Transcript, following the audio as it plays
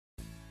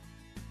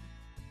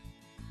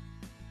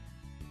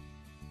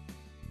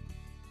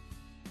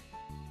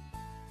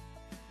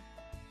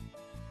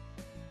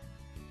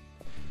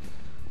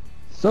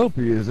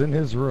Soapy is in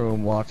his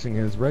room watching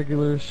his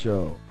regular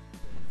show,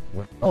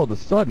 when all of a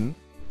sudden,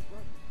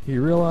 he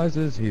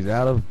realizes he's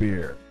out of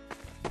beer.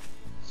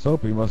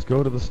 Soapy must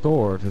go to the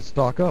store to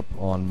stock up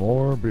on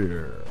more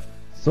beer.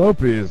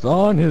 Soapy is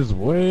on his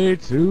way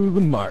to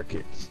the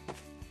market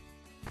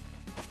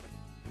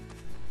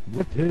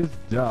with his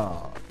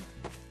dog.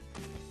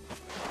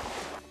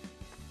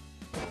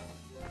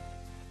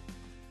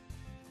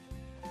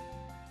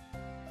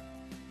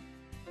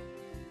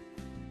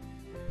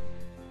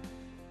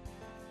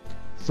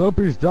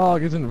 Soapy's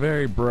dog isn't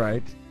very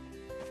bright.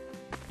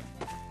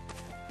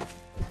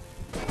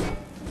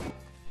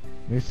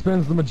 He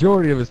spends the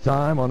majority of his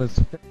time on his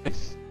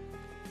face.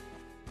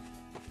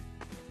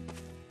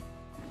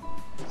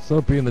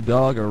 Soapy and the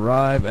dog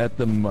arrive at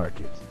the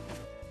market.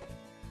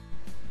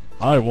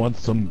 I want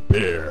some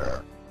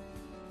beer.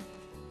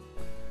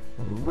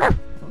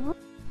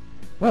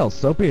 Well,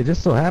 Soapy, it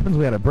just so happens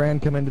we had a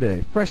brand come in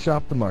today, fresh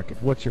off the market.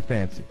 What's your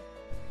fancy?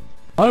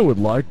 I would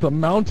like the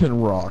Mountain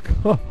Rock.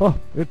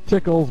 It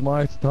tickles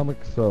my stomach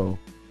so.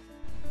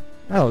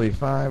 That'll be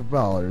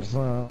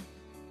 $5.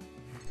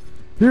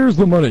 Here's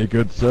the money,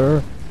 good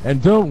sir.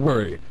 And don't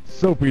worry,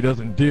 Soapy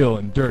doesn't deal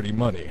in dirty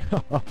money.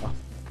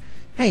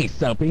 Hey,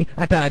 Soapy,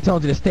 I thought I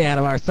told you to stay out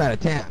of our side of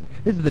town.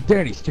 This is the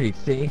dirty street,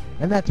 see?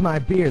 And that's my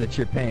beer that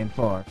you're paying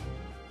for.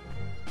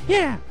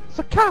 Yeah,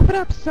 so cough it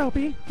up,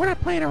 Soapy. We're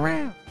not playing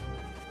around.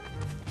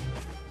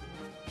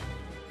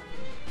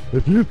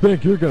 If you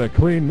think you're gonna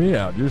clean me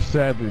out, you're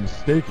sadly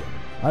mistaken.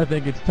 I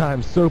think it's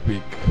time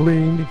Soapy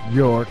cleaned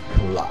your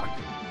clock.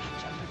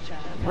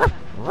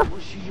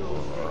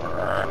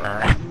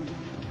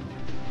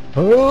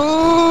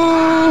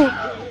 Oh!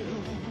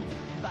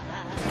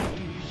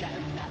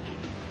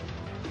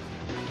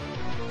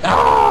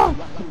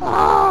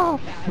 Oh!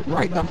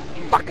 Right in the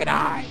fucking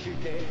eye!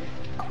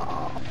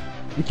 Oh.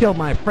 You killed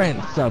my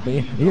friend,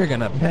 Soapy. You're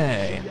gonna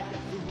pay.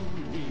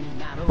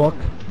 Fuck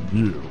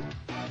you.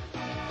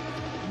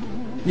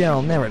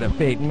 You'll never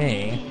defeat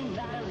me.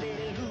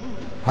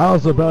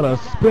 How's about a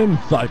spin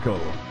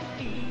cycle?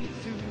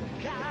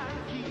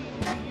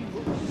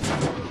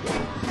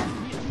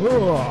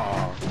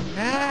 Oh.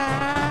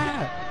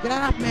 Ah! Get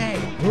off me!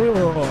 Oh.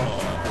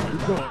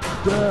 You're going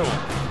down.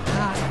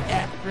 Not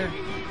after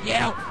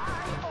you!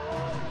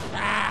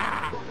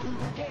 Ah!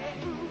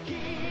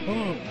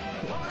 Oh,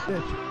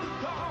 shit.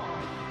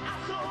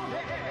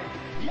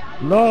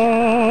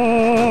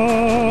 La!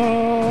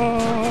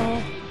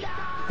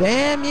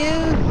 Damn you,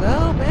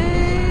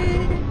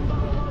 Soapy!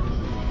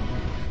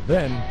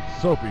 Then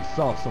Soapy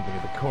saw something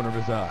at the corner of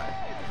his eye.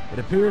 It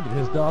appeared that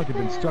his dog had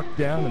been struck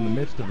down in the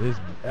midst of his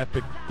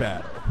epic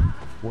battle.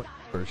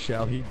 Whatever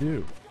shall he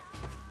do?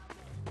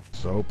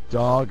 Soap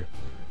dog,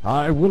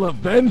 I will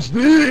avenge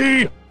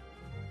thee!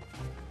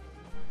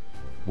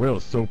 Well,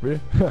 Soapy,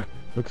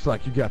 looks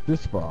like you got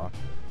this far.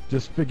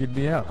 Just figured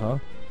me out, huh?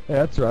 Hey,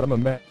 that's right, I'm a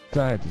mad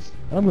scientist.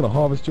 I'm gonna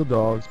harvest your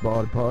dog's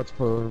body parts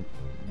for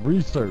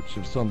research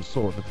of some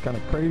sort. It's kind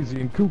of crazy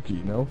and kooky,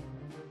 you know?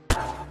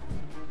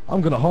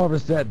 I'm gonna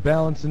harvest that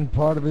balancing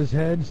part of his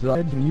head so that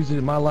I can use it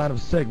in my line of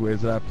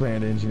segways that I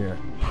plan to engineer.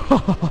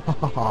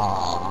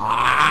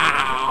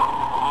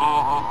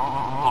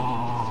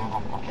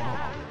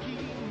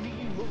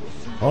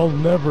 I'll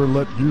never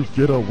let you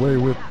get away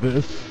with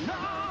this.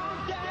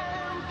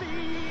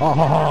 Ha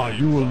ha ha,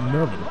 you will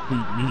never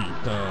defeat me.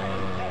 Dun,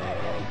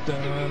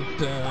 dun,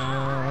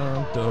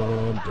 dun,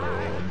 dun,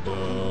 dun,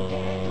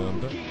 dun,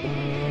 dun.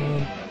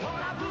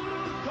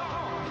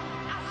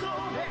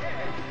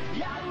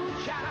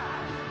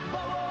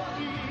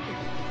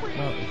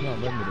 No, it's not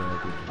letting me do it.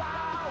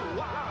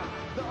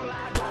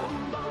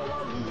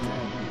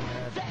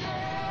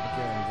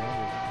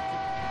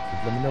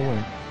 Just let me know when.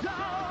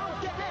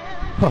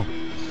 Huh,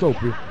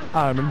 Soapy,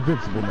 I'm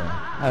invincible now.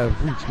 I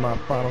have reached my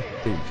final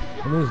stage,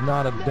 and there's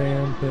not a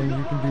damn thing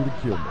you can do to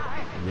kill me.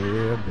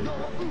 Yeah, baby.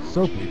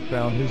 Soapy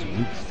found his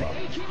weak spot.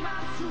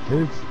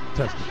 His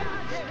testicles.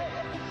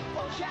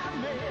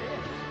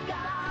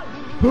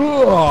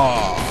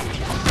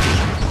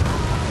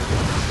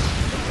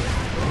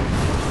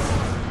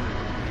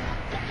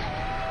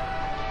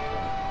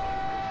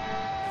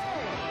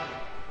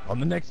 On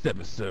the next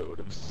episode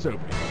of Soapy.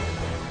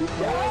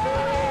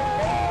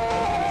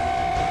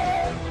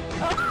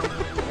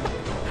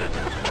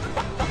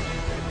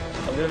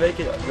 I'm gonna make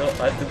it. No,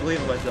 I have to believe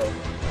in myself.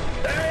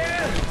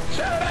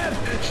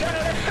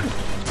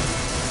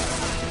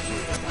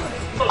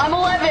 I'm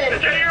 11. The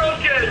 10-year-old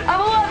kid.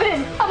 I'm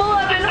 11. I'm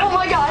 11. Oh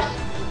my gosh.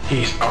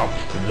 He's up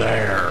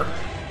there.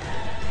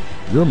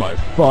 You're my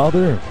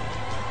father?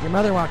 Your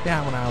mother walked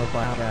out when I was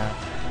like,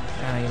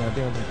 you know,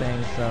 doing some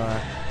things, so,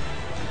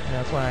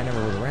 that's why I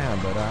never was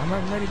around, but I'm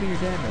ready to be your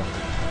dad now.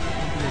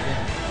 I'm ready to be your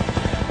dad.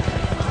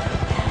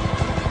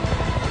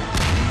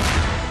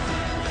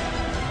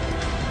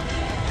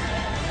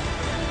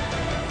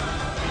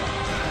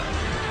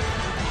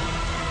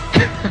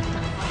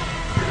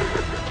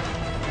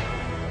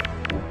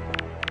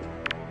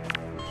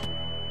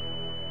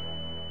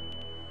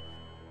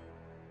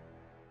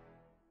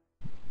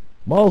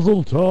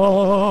 Mazel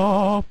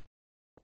tov!